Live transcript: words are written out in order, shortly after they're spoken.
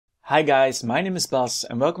Hi guys, my name is Bas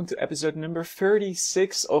and welcome to episode number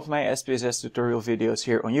 36 of my SPSS tutorial videos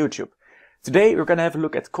here on YouTube. Today we're going to have a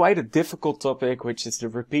look at quite a difficult topic, which is the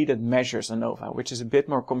repeated measures Anova, which is a bit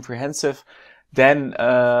more comprehensive than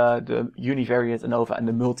the univariate Anova and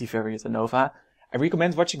the multivariate Anova. I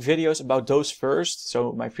recommend watching videos about those first,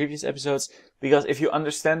 so my previous episodes, because if you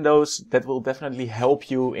understand those, that will definitely help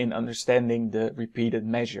you in understanding the repeated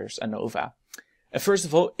measures Anova. And first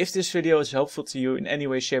of all, if this video is helpful to you in any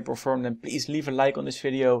way, shape or form, then please leave a like on this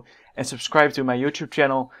video and subscribe to my YouTube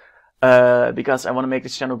channel, because I want to make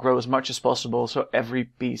this channel grow as much as possible, so every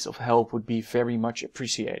piece of help would be very much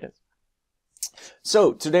appreciated.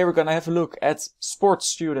 So today we're going to have a look at sports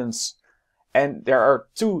students, and there are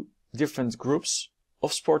two different groups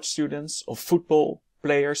of sports students, of football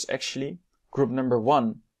players actually, group number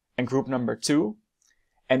 1 and group number 2.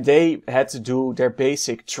 And they had to do their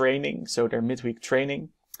basic training, so their midweek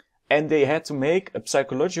training. And they had to make a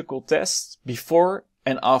psychological test before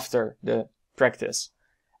and after the practice.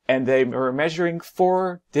 And they were measuring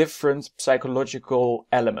 4 different psychological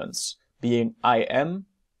elements, being IM,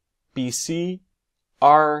 PC,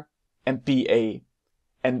 R, and PA.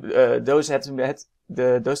 And those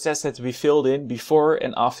tests had to be filled in before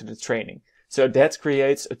and after the training. So that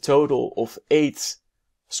creates a total of 8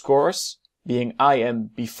 scores, being IM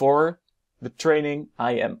before the training,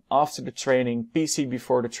 IM after the training, PC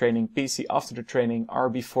before the training, PC after the training, R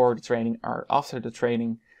before the training, R after the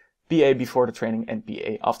training, PA before the training, and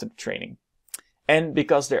PA after the training. And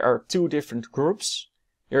because there are two different groups,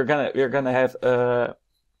 because there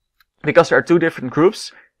are two different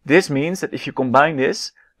groups, this means that if you combine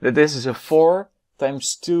this, that this is a 4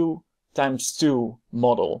 times 2 times 2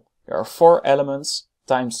 model. There are 4 elements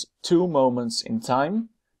times 2 moments in time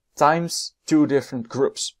times 2 different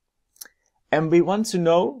groups. And we want to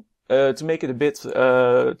know, to make it a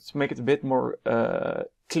bit more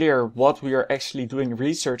clear what we are actually doing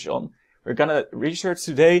research on, we're gonna research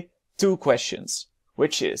today 2 questions,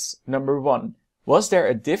 which is, number 1, was there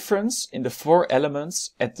a difference in the 4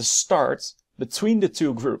 elements at the start between the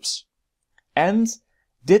 2 groups? And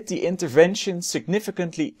did the intervention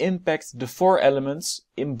significantly impact the 4 elements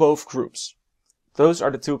in both groups? Those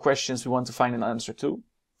are the 2 questions we want to find an answer to.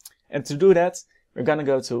 And to do that, we're going to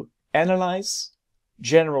go to Analyze,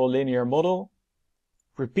 General Linear Model,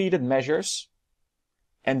 Repeated Measures,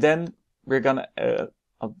 and then we're going to,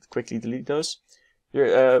 I'll quickly delete those.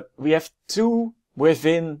 We have 2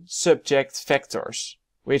 within subject factors,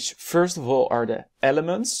 which first of all are the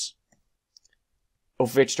elements,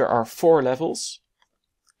 of which there are 4 levels,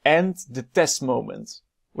 and the test moment,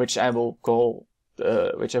 which I will call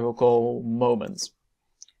moment.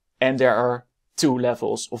 And there are 2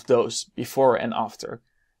 levels of those, before and after.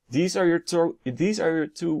 These are your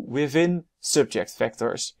two within subject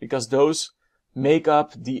factors, because those make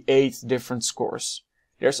up the 8 different scores.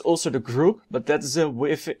 There's also the group, but that is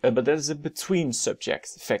a between subject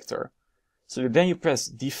factor. So then you press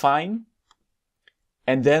define,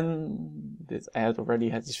 and then I had already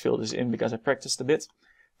had to fill this in because I practiced a bit.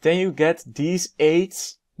 Then you get these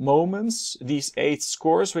 8 moments, these 8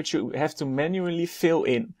 scores, which you have to manually fill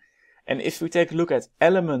in. And if we take a look at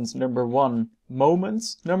element number 1,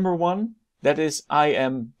 moment number 1, that is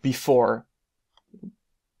IM before.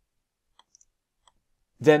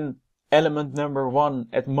 Then element number 1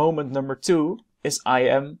 at moment number 2 is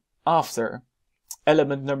IM after.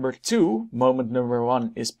 Element number 2, moment number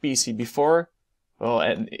 1, is PC before. Well,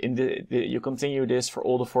 and you continue this for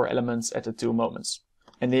all the 4 elements at the 2 moments.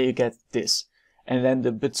 And then you get this. And then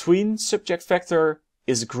the between subject factor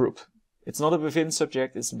is group. It's not a within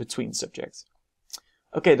subject, it's a between subject.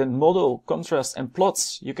 Okay, then model, contrast, and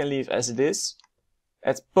plots you can leave as it is.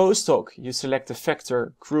 At post hoc, you select the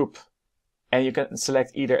factor group, and you can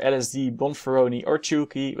select either LSD, Bonferroni, or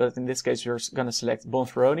Tukey, but in this case, you're going to select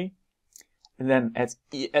Bonferroni. And then at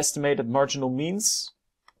estimated marginal means,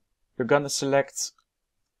 you're going to select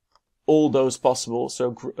all those possible,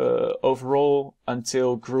 so overall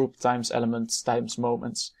until group times elements times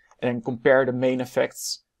moments, and then compare the main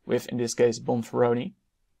effects with, in this case, Bonferroni.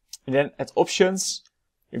 And then at options,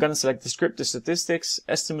 you're going to select descriptive statistics,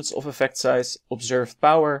 estimates of effect size, observed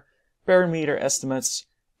power, parameter estimates,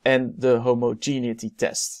 and the homogeneity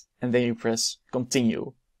test. And then you press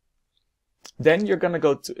continue. Then you're going to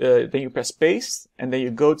go to, then you press paste, and then you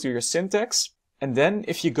go to your syntax. And then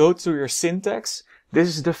if you go to your syntax, this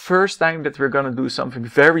is the first time that we're going to do something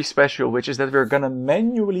very special, which is that we're going to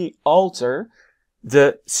manually alter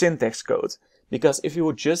the syntax code. Because if you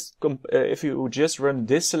would just run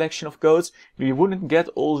this selection of codes, we wouldn't get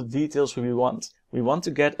all the details we want. We want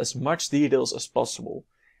to get as much details as possible.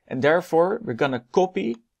 And therefore, we're going to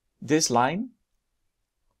copy this line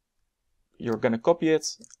you're going to copy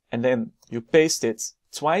it, and then you paste it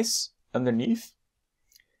twice underneath.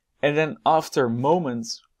 And then after moment,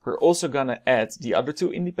 we're also going to add the other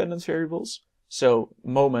two independent variables. So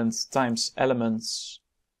moment times elements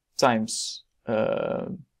times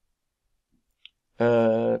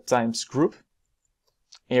times group.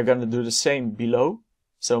 And you're going to do the same below.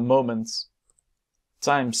 So moment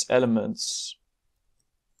times elements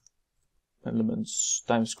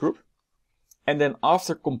times group. And then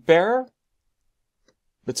after compare,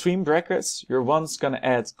 between brackets, you're once going to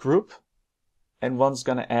add group and once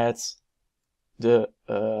going to add the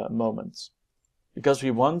moment. Because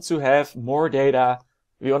we want to have more data,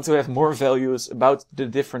 we want to have more values about the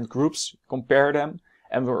different groups, compare them,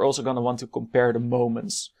 and we're also going to want to compare the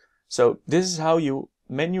moments. So this is how you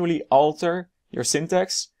manually alter your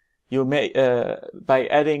syntax. You may by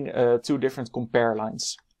adding two different compare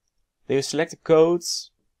lines. Then you select the code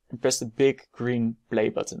and press the big green play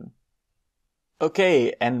button.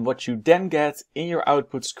 Okay, and what you then get in your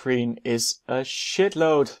output screen is a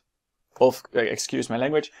shitload of, excuse my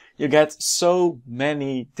language, you get so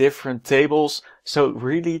many different tables. So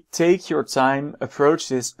really take your time, approach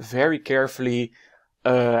this very carefully,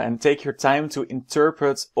 and take your time to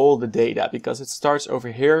interpret all the data, because it starts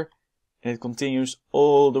over here and it continues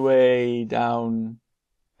all the way down.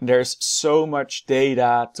 There's so much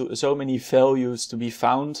data, so many values to be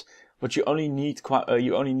found, but you only need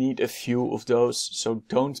a few of those, so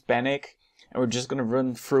don't panic. And we're just gonna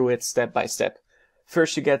run through it step by step.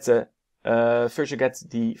 First you get the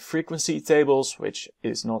frequency tables, which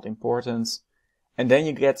is not important, and then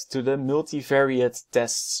you get to the multivariate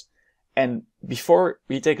tests. And before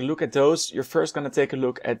we take a look at those, you're first gonna take a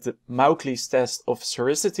look at the Mauchly's test of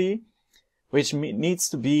sphericity, which needs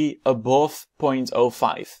to be above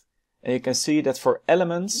 0.05. And you can see that for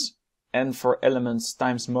elements and for elements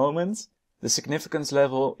times moment, the significance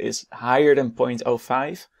level is higher than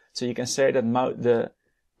 0.05. So you can say that the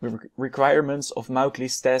requirements of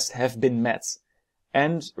Mauchly's test have been met.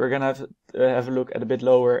 And we're gonna have a look at a bit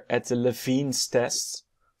lower at the Levene's tests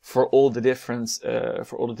for all the different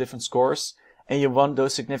scores. And you want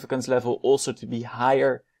those significance level also to be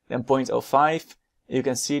higher than 0.05. You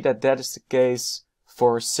can see that that is the case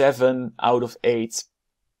for 7 out of 8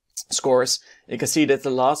 scores. You can see that the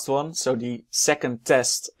last one, so the second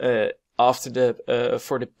test after the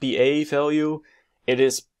for the PA value, it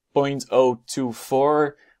is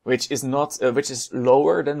 0.024, which is not which is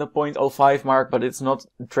lower than the 0.05 mark, but it's not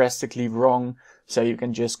drastically wrong. So you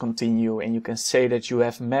can just continue and you can say that you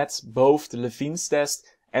have met both the Levene's test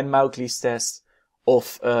and Mauchly's test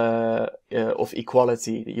of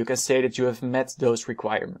equality. You can say that you have met those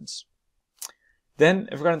requirements. Then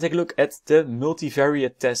if we're going to take a look at the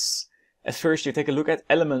multivariate tests, at first you take a look at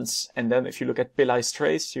elements, and then if you look at Pillai's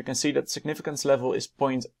trace, you can see that significance level is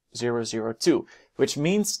 0.002, which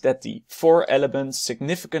means that the 4 elements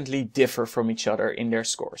significantly differ from each other in their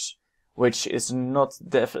scores, which is not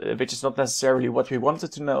necessarily what we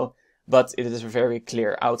wanted to know, but it is a very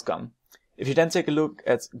clear outcome. If you then take a look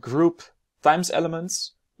at group times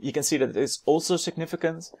elements, you can see that it is also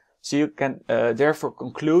significant. So you can therefore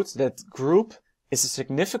conclude that group is a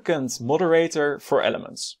significant moderator for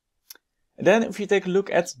elements. And then if you take a look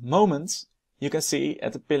at moments, you can see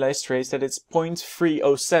at the Pillai's trace that it's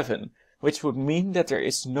 0.307, which would mean that there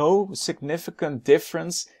is no significant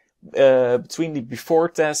difference between the before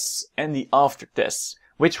tests and the after tests,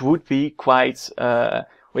 which would be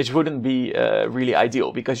which wouldn't be really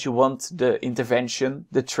ideal, because you want the intervention,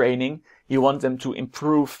 the training, you want them to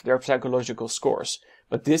improve their psychological scores.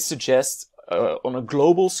 But this suggests on a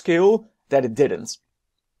global scale that it didn't.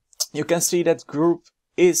 You can see that group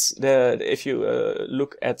is if you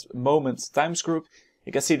look at moment times group,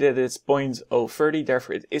 you can see that it's 0.030,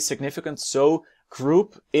 therefore it is significant. So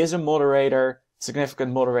group is a moderator,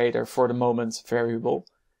 significant moderator for the moment variable,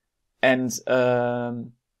 and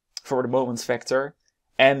for the moment vector.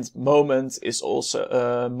 And moment is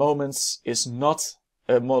also moments is not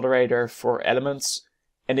a moderator for elements.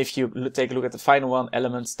 And if you take a look at the final one,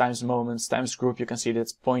 elements times moments times group, you can see that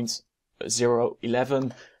it's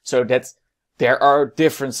 0.011. So that there are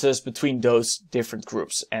differences between those different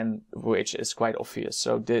groups, and which is quite obvious.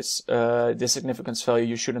 So this significance value,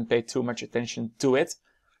 you shouldn't pay too much attention to it.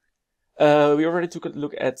 We already took a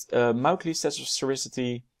look at Mauchly's test of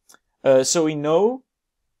sphericity. So we know,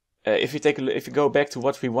 if you go back to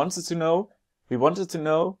what we wanted to know,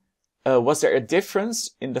 was there a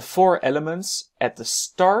difference in the 4 elements at the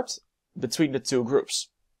start between the 2 groups?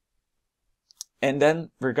 And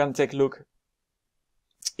then we're going to take a look.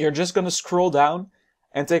 You're just going to scroll down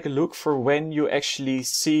and take a look for when you actually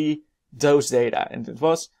see those data. And it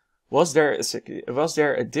was was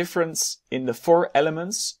there a difference in the 4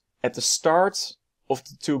 elements at the start of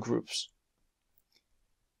the 2 groups?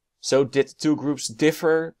 So did the 2 groups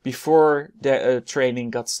differ before the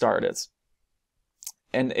training got started?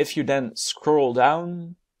 And if you then scroll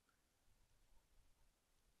down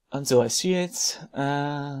until I see it,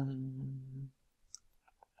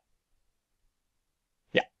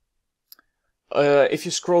 if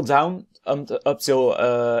you scroll down up till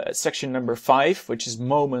section number 5, which is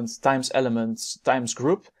moment times elements times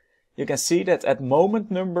group, you can see that at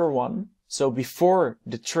moment number 1, so before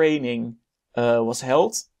the training was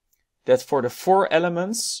held, that for the 4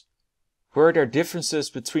 elements, were there differences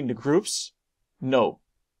between the groups? No.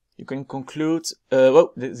 You can conclude,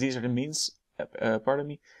 these are the means, pardon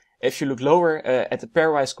me. If you look lower at the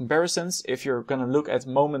pairwise comparisons, if you're going to look at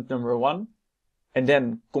moment number 1, and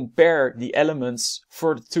then compare the elements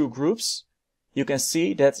for the 2 groups, you can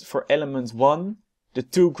see that for element 1, the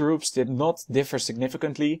 2 groups did not differ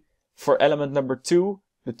significantly. For element number 2,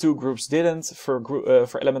 the 2 groups didn't. For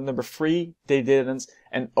element number 3, they didn't.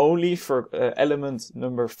 And only for element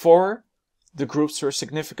number 4, the groups were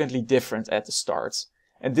significantly different at the start.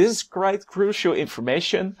 And this is quite crucial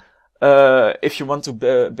information if you want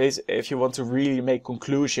to really make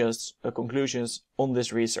conclusions on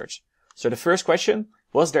this research. So the first question,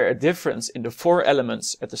 was there a difference in the 4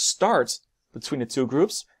 elements at the start between the 2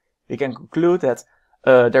 groups? We can conclude that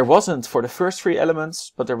there wasn't for the first 3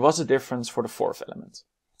 elements, but there was a difference for the 4th element.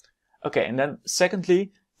 Okay, and then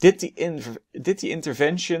secondly, did the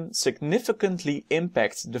intervention significantly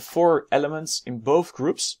impact the 4 elements in both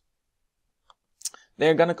groups? Then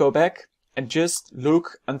you're gonna go back and just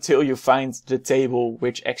look until you find the table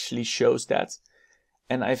which actually shows that.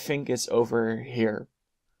 And I think it's over here.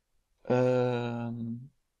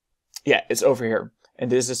 Yeah, it's over here.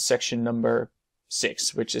 And this is section number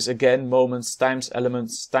 6, which is again moments times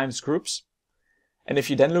elements times groups. And if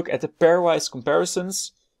you then look at the pairwise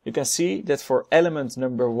comparisons, you can see that for element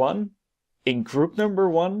number 1, in group number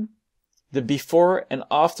 1, the before and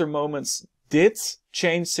after moments did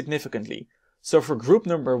change significantly. So for group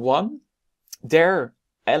number 1, their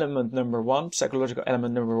element number 1, psychological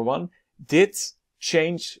element number 1, did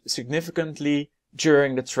change significantly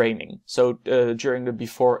during the training. So during the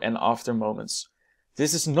before and after moments.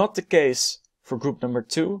 This is not the case for group number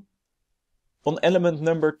 2. On element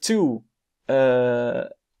number 2,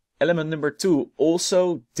 element number 2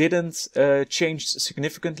 also didn't change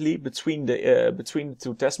significantly between the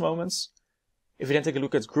 2 test moments. If you then take a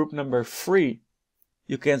look at group number 3,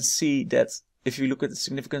 you can see that if you look at the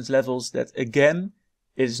significance levels, that again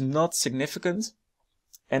it is not significant,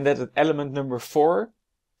 and that at element number 4,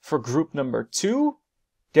 for group number 2,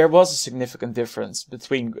 there was a significant difference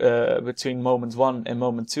between moment 1 and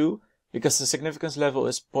moment 2, because the significance level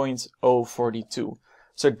is 0.042.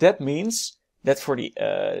 So that means that for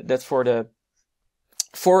the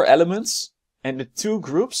 4 elements and the 2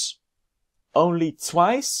 groups, only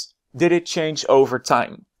twice did it change over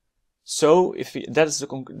time. So that is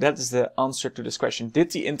the answer to this question.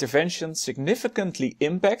 Did the intervention significantly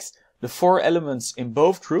impact the 4 elements in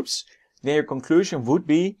both groups? Then your conclusion would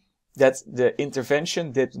be that the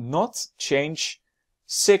intervention did not change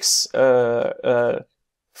 3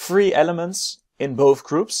 elements in both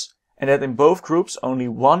groups, and that in both groups only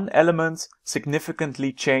 1 element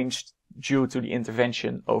significantly changed due to the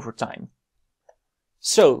intervention over time.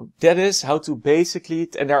 So that is how to basically,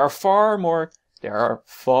 and there are far more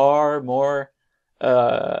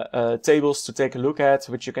tables to take a look at,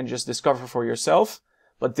 which you can just discover for yourself.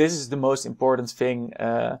 But this is the most important thing.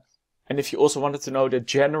 And if you also wanted to know the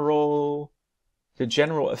general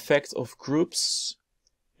effect of groups,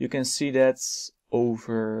 you can see that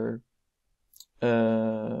over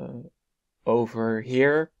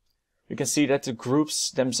here. You can see that the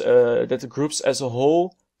groups as a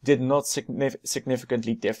whole did not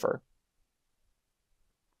significantly differ.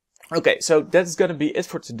 Okay, so that's gonna be it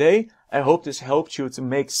for today. I hope this helped you to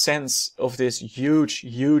make sense of this huge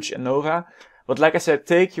Anova. But like I said,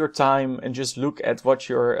 take your time and just look at what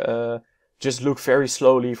you're, just look very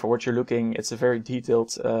slowly for what you're looking. It's a very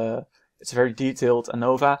detailed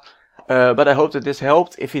Anova. But I hope that this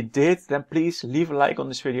helped. If it did, then please leave a like on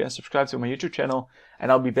this video and subscribe to my YouTube channel.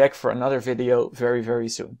 And I'll be back for another video very, very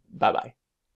soon. Bye bye.